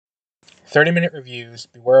30-minute reviews,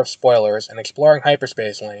 Beware of Spoilers, and Exploring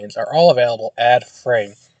Hyperspace Lanes are all available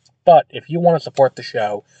ad-free. But if you want to support the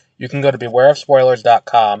show, you can go to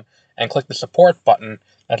bewareofspoilers.com and click the support button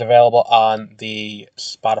that's available on the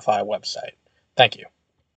Spotify website. Thank you.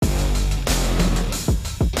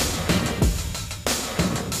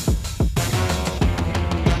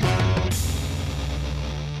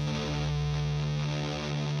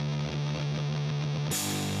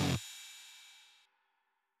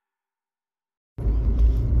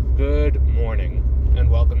 Good morning,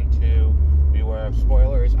 and welcome to Beware of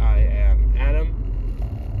Spoilers. I am Adam.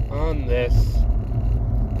 On this,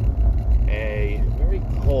 a very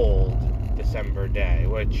cold December day,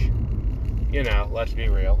 which, you know, let's be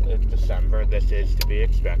real, it's December. This is to be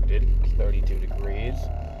expected. It's 32 degrees.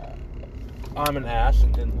 I'm an ass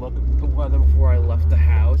and didn't look at the weather before I left the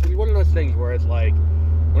house. It's one of those things where it's like,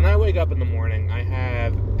 when I wake up in the morning, I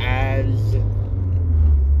have as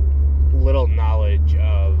little knowledge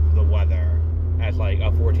of the weather as like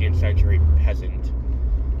a 14th century peasant.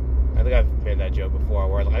 I think I've made that joke before,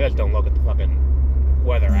 where like, I just don't look at the fucking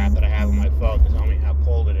weather app that I have on my phone to tell me how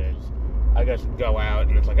cold it is. I just go out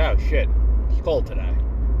and it's like, oh shit, it's cold today.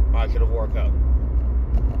 I should have wore a coat.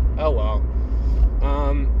 Oh well.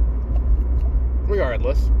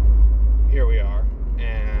 Regardless, here we are,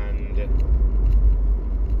 and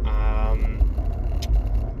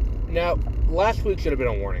now last week should have been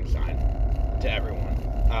a warning sign to everyone.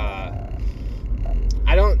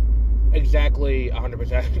 I don't exactly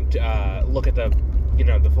 100% look at the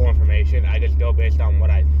full information. I just go based on what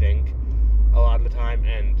I think a lot of the time,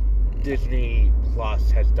 and Disney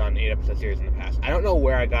Plus has done 8-episode series in the past. I don't know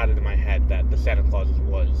where I got it in my head that the Santa Clauses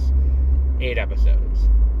was 8 episodes,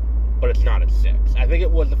 but it's not, it's 6. I think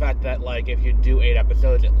it was the fact that, like, if you do 8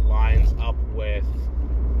 episodes, it lines up with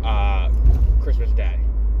Christmas Day.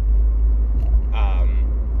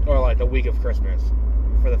 Or like the week of Christmas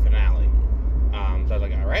for the finale. So I was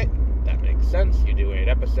like, alright, that makes sense. You do 8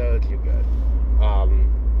 episodes, you're good.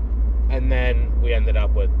 And then we ended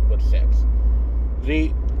up with 6.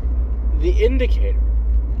 The indicator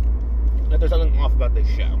that there's something off about this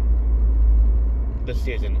show, this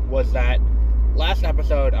season, was that last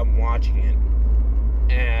episode I'm watching it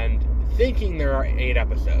and thinking there are 8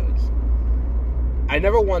 episodes. I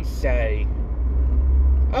never once say,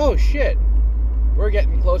 oh shit, we're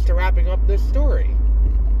getting close to wrapping up this story.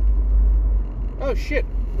 Oh shit,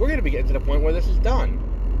 we're going to be getting to the point where this is done.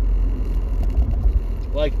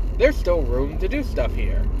 Like, there's still room to do stuff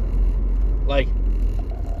here. Like,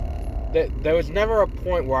 there was never a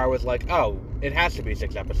point where I was like, oh, it has to be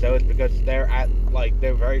 6 episodes, because they're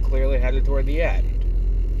very clearly headed toward the end.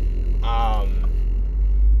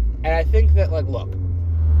 And I think that, like, look,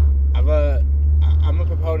 I'm a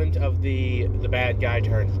proponent of the bad guy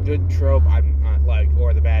turns good trope. I'm like,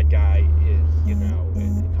 or the bad guy is,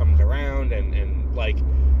 it comes around and like,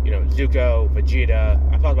 Zuko, Vegeta.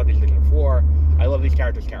 I've talked about these things before. I love these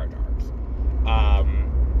characters' character arcs.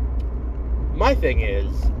 My thing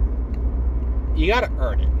is, you gotta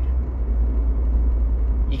earn it.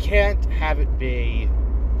 You can't have it be,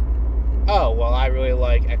 oh, well, I really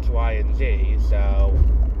like X, Y, and Z, so,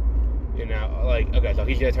 okay, so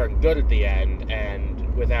he's gonna turn good at the end,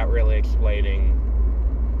 and without really explaining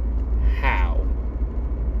how.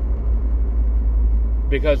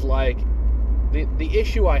 Because, like, the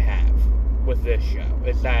issue I have with this show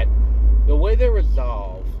is that the way they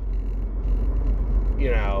resolve,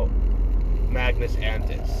 Magnus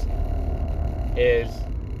Antis is,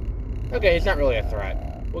 okay, he's not really a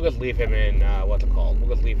threat. We'll just leave him in, We'll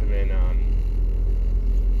just leave him in,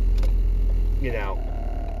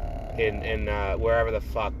 in wherever the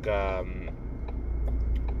fuck,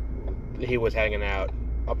 he was hanging out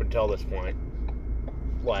up until this point.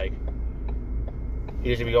 Like,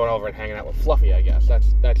 he's gonna be going over and hanging out with Fluffy, I guess.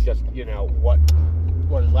 That's just, what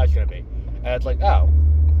his life's gonna be. And it's like, oh,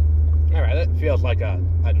 alright, that feels like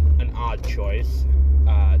an odd choice,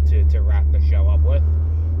 to wrap the show up with.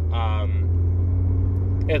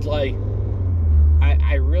 It's like,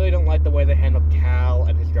 I really don't like the way they handled Cal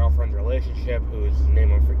and his girlfriend's relationship, whose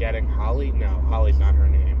name I'm forgetting. Holly? No, Holly's not her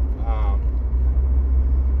name.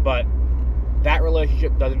 But that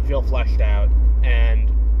relationship doesn't feel fleshed out,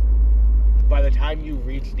 and by the time you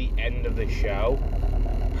reach the end of the show,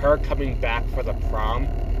 her coming back for the prom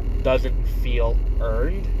doesn't feel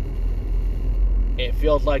earned. It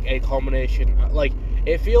feels like a culmination,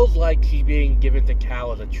 it feels like she's being given to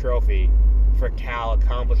Cal as a trophy for Cal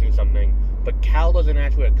accomplishing something, but Cal doesn't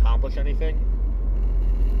actually accomplish anything.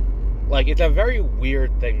 Like, it's a very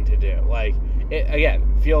weird thing to do. Like, it, again,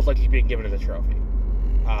 feels like she's being given as a trophy.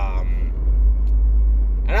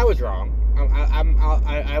 And I was wrong.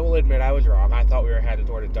 I will admit I was wrong. I thought we were headed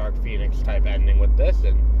toward a Dark Phoenix type ending with this,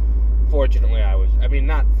 and fortunately I was. I mean,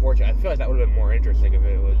 not fortunate. I feel like that would have been more interesting if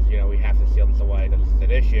it was, we have to seal this away because this is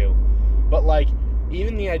an issue. But, like,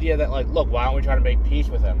 even the idea that, like, look, why don't we try to make peace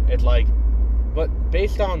with him? It's like, but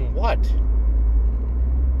based on what?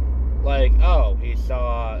 Like, oh, he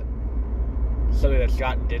saw something that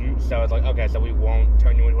Scott didn't, so it's like, okay, so we won't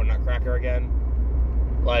turn you into a nutcracker again?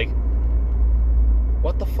 Like,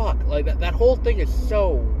 what the fuck? Like, that whole thing is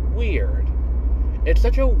so weird. It's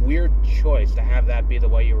such a weird choice to have that be the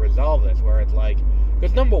way you resolve this, where it's like,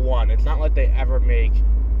 because number one, it's not like they ever make,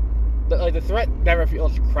 like, the threat never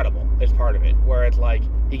feels credible is part of it, where it's like,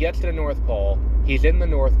 he gets to the North Pole, he's in the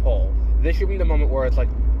North Pole, this should be the moment where it's like,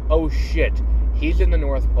 oh shit, he's in the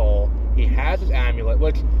North Pole, he has his amulet,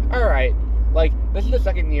 which, alright, like, this is the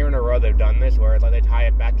second year in a row they've done this, where it's like, they tie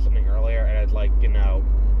it back to something earlier, and it's like,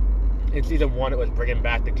 in season 1 it was bringing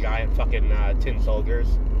back the giant fucking tin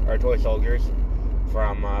soldiers, or toy soldiers,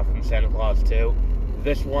 from Santa Claus 2.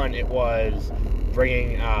 This one, it was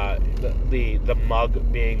bringing the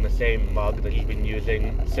mug being the same mug that he's been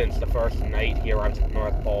using since the first night he arrives at the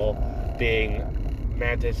North Pole, being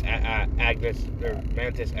Mantis Anta's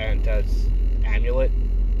amulet,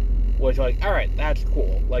 which, like, alright, that's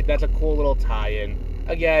cool. Like, that's a cool little tie-in.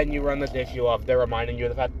 Again, you run this issue of, they're reminding you of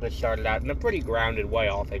the fact that this started out in a pretty grounded way,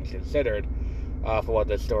 all things considered, for what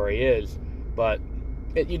this story is, but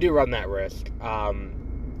you do run that risk. And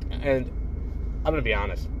I'm gonna be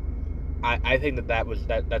honest, I think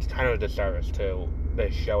that's kind of a disservice to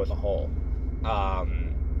this show as a whole,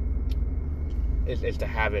 is to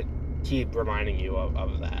have it keep reminding you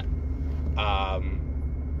of that.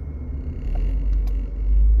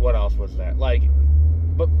 What else was there? Like,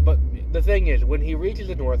 but the thing is, when he reaches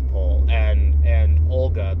the North Pole, and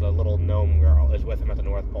Olga, the little gnome girl, is with him at the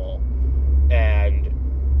North Pole, and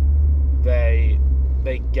they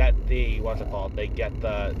get the, what's it called? They get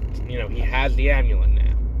the, he has the amulet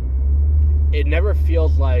now. It never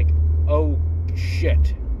feels like, oh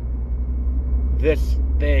shit, this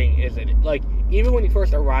thing isn't, like, even when he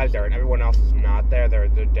first arrives there and everyone else is not there, they're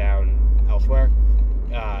down elsewhere,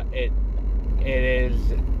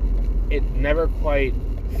 it never quite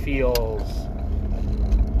feels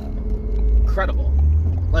credible.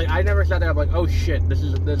 Like, I never sat there and I'm like, oh shit, this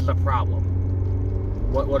is a problem.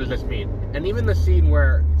 What does this mean? And even the scene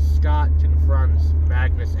where Scott confronts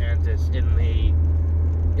Magnus Antis in the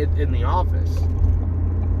office,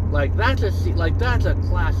 like, that's a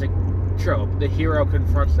classic trope. The hero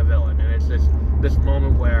confronts the villain, and it's this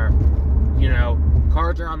moment where,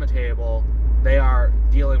 cards are on the table, they are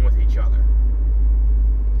dealing with each other,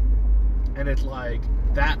 and it's like,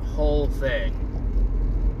 that whole thing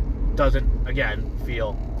doesn't, again,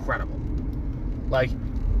 feel credible. Like,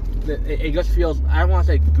 it just feels, I don't want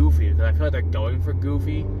to say goofy, because I feel like they're going for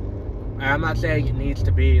goofy. And I'm not saying it needs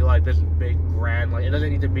to be, like, this big, grand, like, it doesn't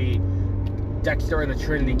need to be Dexter and the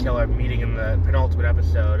Trinity Killer meeting in the penultimate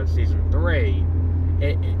episode of Season 3.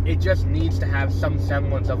 It just needs to have some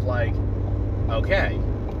semblance of, like, okay,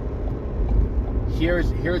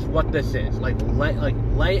 here's what this is.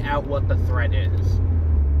 Lay out what the threat is.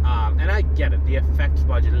 And I get it, the effects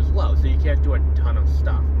budget is low, so you can't do a ton of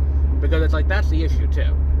stuff. Because it's like, that's the issue,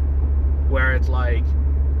 too. Where it's like,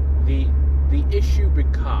 the issue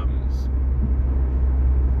becomes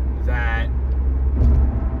that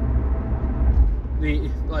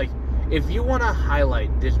if you want to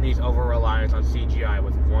highlight Disney's over-reliance on CGI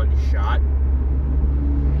with one shot,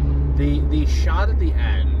 the shot at the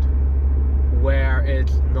end where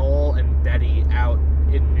it's Noel and Betty out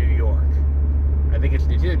in New York, I think it's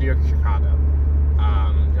either New York or Chicago,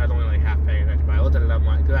 I was only like half paying attention, but I looked at it,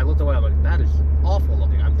 because I looked away, I'm like, that is awful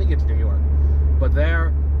looking. I'm thinking it's New York. But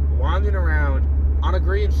they're wandering around on a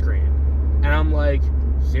green screen, and I'm like,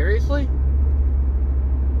 seriously?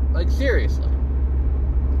 Like, seriously?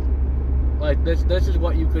 Like, this is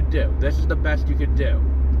what you could do. This is the best you could do.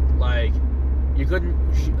 Like, you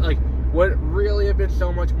couldn't, like, would it really have been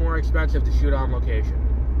so much more expensive to shoot on location?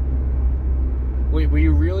 Were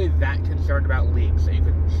you really that concerned about leaks that you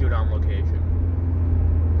could shoot on location?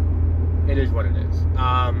 It is what it is.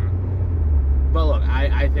 But look,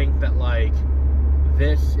 I think that, like,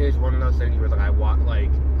 this is one of those things where, like,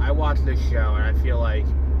 I watched this show, and I feel like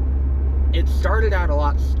it started out a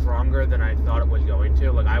lot stronger than I thought it was going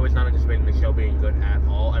to. Like, I was not anticipating the show being good at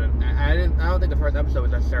all, and I don't think the first episode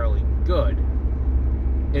was necessarily good.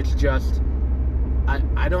 It's just,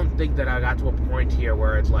 I don't think that I got to a point here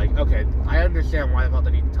where it's like, okay, I understand why I felt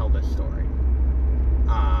the need to tell this story.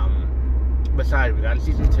 Besides, we got a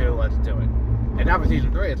season 2, let's do it. And now for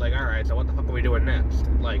season 3, it's like, alright, so what the fuck are we doing next?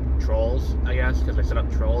 Like, trolls, I guess, because they set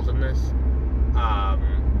up trolls in this.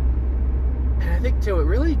 And I think, too, it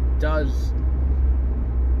really does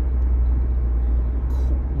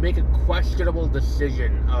make a questionable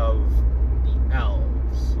decision of the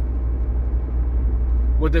elves.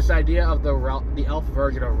 With this idea of the elf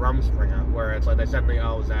version of Rumspringa, where it's like they send the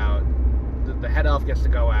elves out, the head elf gets to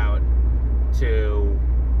go out to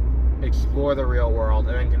explore the real world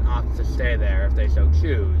and then can opt to stay there if they so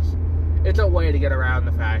choose. It's a way to get around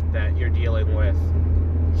the fact that you're dealing with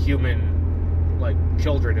human, like,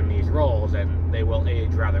 children in these roles, and they will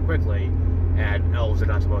age rather quickly, and elves are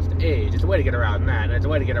not supposed to age. It's a way to get around that, and it's a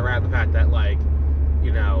way to get around the fact that, like,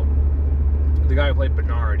 you know, the guy who played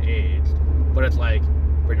Bernard aged, but it's like,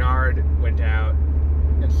 Bernard went out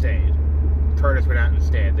and stayed. Curtis went out and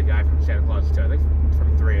stayed, the guy from Santa Claus 2, I think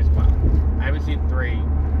from 3 as well. I haven't seen 3,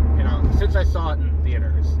 you know, since I saw it in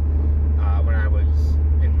theaters, when I was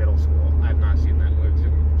in middle school. I have not seen that movie,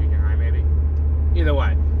 junior high maybe. Either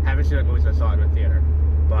way, haven't seen that movie since I saw it in the theater.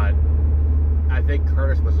 But I think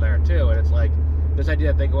Curtis was there too, and it's like, this idea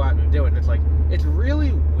that they go out and do it, and it's like, it's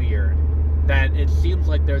really weird that it seems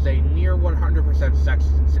like there's a near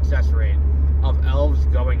 100% success rate of elves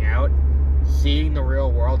going out, seeing the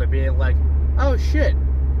real world, and being like, oh shit,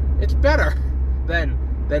 it's better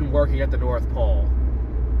than working at the North Pole,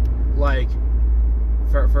 like,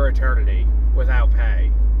 for eternity, without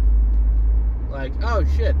pay. Like, oh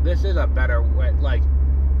shit, this is a better way, like,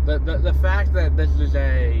 the fact that this is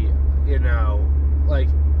a, you know, like,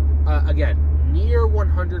 again, near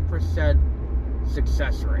 100%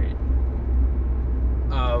 success rate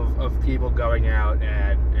of people going out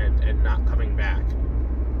and not coming back.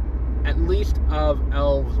 At least of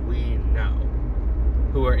elves we know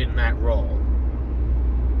who are in that role.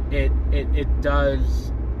 It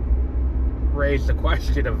does raise the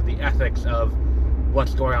question of the ethics of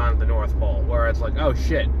what's going on at the North Pole, where it's like, oh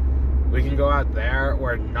shit, we can go out there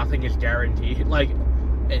where nothing is guaranteed. Like,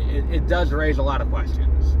 it does raise a lot of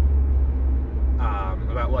questions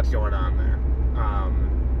about what's going on there.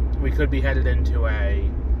 We could be headed into a,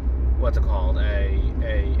 what's it called,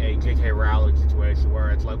 a J.K. Rowling situation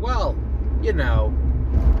where it's like, well, you know,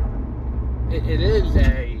 it is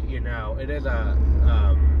a, you know, it is a,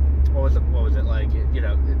 what was it like, you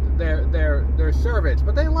know, they're servants,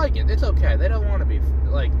 but they like it, it's okay, they don't want to be,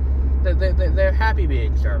 like, they're happy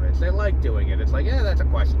being servants, they like doing it. It's like, yeah, that's a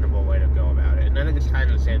questionable way to go about it. And I think it's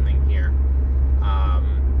kind of the same thing here.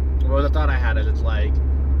 Well, the thought I had is, it's like,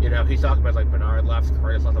 you know, he's talking about, like, Bernard left,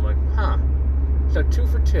 Curtis left. I'm like, huh. So 2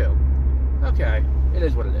 for 2. Okay. It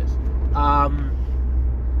is what it is. I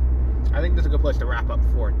think that's a good place to wrap up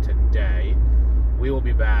for today. We will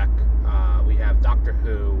be back. We have Doctor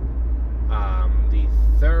Who, the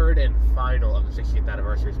 3rd and final of the 60th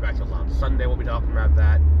anniversary specials on Sunday. We'll be talking about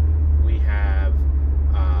that. We have,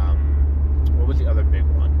 what was the other big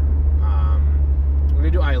one? We're going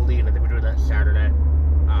to do Eileen. I think we're doing that Saturday.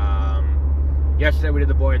 Yesterday we did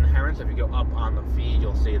The Boy and the Heron, so if you go up on the feed,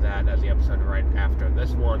 you'll see that as the episode right after this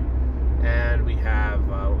one. And we have,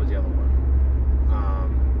 what was the other one?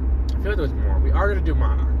 I feel like there was more. We are going to do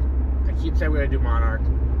Monarch. I keep saying we're going to do Monarch.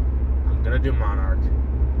 I'm going to do Monarch.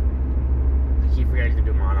 I keep forgetting to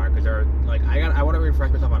do Monarch, because they're, like, I want to refresh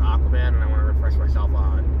myself on Aquaman, and I want to refresh myself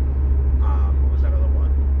on, what was that other one?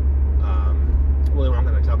 Willy Wonka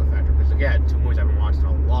and the Chocolate Factory, because, again, 2 movies I haven't watched in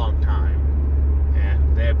a long time,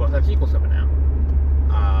 and they both have sequels coming out.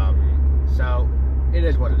 So, it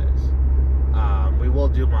is what it is. We will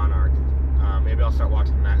do Monarch. Maybe I'll start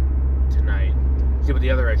watching that tonight. See what the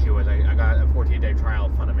other issue is. I got a 14-day trial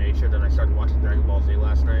of Funimation, then I started watching Dragon Ball Z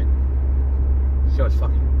last night. The show is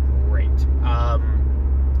fucking great.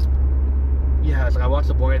 Yeah, it's like I watched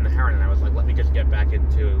The Boy and the Heron, and I was like, let me just get back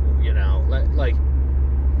into, you know, let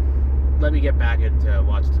me get back into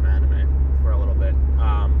watching some anime for a little bit.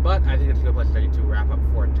 But I think it's a good place to wrap up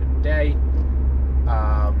for today.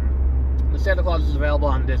 The Santa Claus is available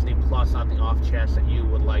on Disney Plus on the off chance that you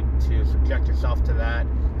would like to subject yourself to that.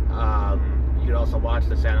 You can also watch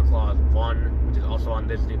the Santa Claus 1, which is also on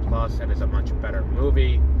Disney Plus, and is a much better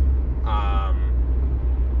movie.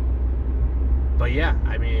 But yeah,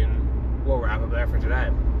 I mean, we'll wrap up there for today.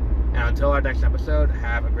 And until our next episode,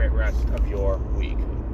 have a great rest of your week.